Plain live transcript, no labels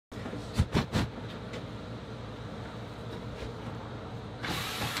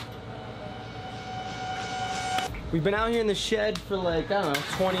We've been out here in the shed for like, I don't know,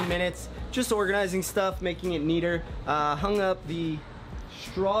 20 minutes, just organizing stuff, making it neater. Hung up the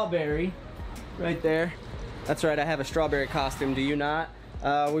strawberry right there. That's right, I have a strawberry costume, do you not?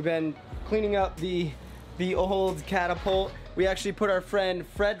 We've been cleaning up the old catapult. We actually put our friend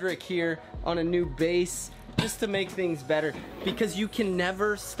Frederick here on a new base just to make things better, because you can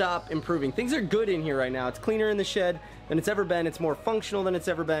never stop improving. Things are good in here right now. It's cleaner in the shed than it's ever been. It's more functional than it's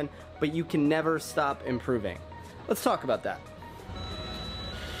ever been, but you can never stop improving. Let's talk about that.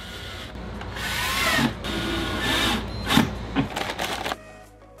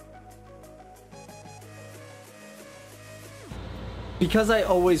 Because I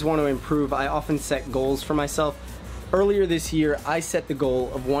always want to improve, I often set goals for myself. Earlier this year, I set the goal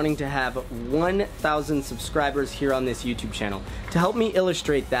of wanting to have 1,000 subscribers here on this YouTube channel. To help me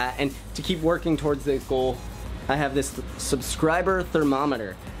illustrate that and to keep working towards this goal, I have this subscriber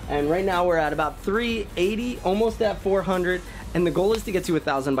thermometer. And right now we're at about 380, almost at 400, and the goal is to get to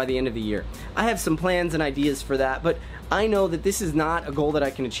 1,000 by the end of the year. I have some plans and ideas for that, but I know that this is not a goal that I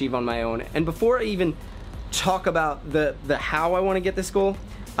can achieve on my own. And before I even talk about the how I want to get this goal,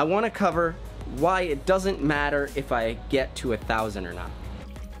 I want to cover why it doesn't matter if I get to 1,000 or not.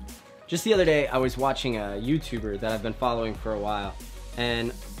 Just the other day, I was watching a YouTuber that I've been following for a while,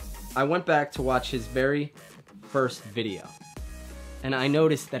 and I went back to watch his very first video, and I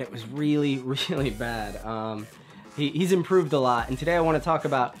noticed that it was really, really bad. He's improved a lot, and today I want to talk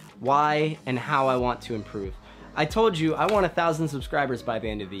about why and how I want to improve. I told you I want 1,000 subscribers by the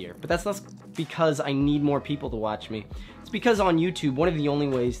end of the year, but that's not because I need more people to watch me. It's because on YouTube, one of the only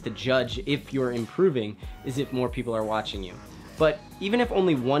ways to judge if you're improving is if more people are watching you. But even if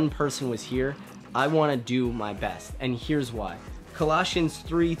only one person was here, I want to do my best, and here's why. Colossians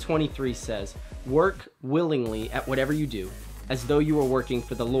 3:23 says, "Work willingly at whatever you do, as though you were working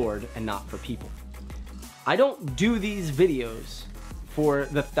for the Lord and not for people." I don't do these videos for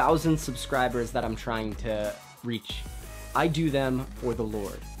the 1,000 subscribers that I'm trying to reach. I do them for the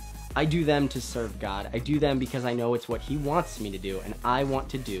Lord. I do them to serve God. I do them because I know it's what He wants me to do, and I want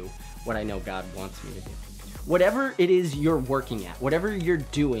to do what I know God wants me to do. Whatever it is you're working at, whatever you're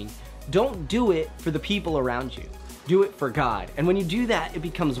doing, don't do it for the people around you. Do it for God. And when you do that, it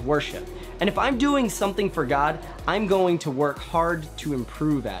becomes worship. And if I'm doing something for God, I'm going to work hard to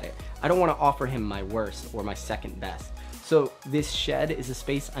improve at it. I don't want to offer Him my worst or my second best. So this shed is a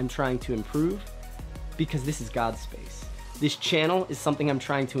space I'm trying to improve because this is God's space. This channel is something I'm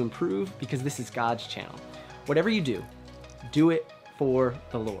trying to improve because this is God's channel. Whatever you do it for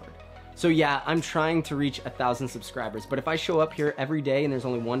the Lord. So yeah, I'm trying to reach 1,000 subscribers, but if I show up here every day and there's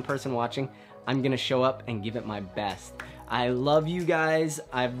only one person watching, I'm gonna show up and give it my best. I love you guys.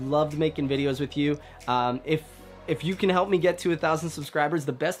 I've loved making videos with you. If you can help me get to 1,000 subscribers,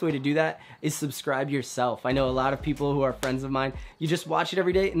 the best way to do that is subscribe yourself. I know a lot of people who are friends of mine, you just watch it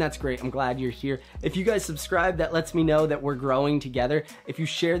every day, and that's great. I'm glad you're here. If you guys subscribe, that lets me know that we're growing together. If you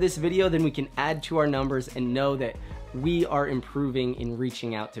share this video, then we can add to our numbers and know that we are improving in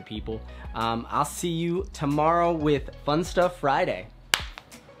reaching out to people. I'll see you tomorrow with Fun Stuff Friday.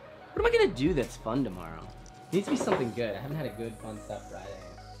 What am I gonna do that's fun tomorrow? It needs to be something good. I haven't had a good Fun Stuff Friday.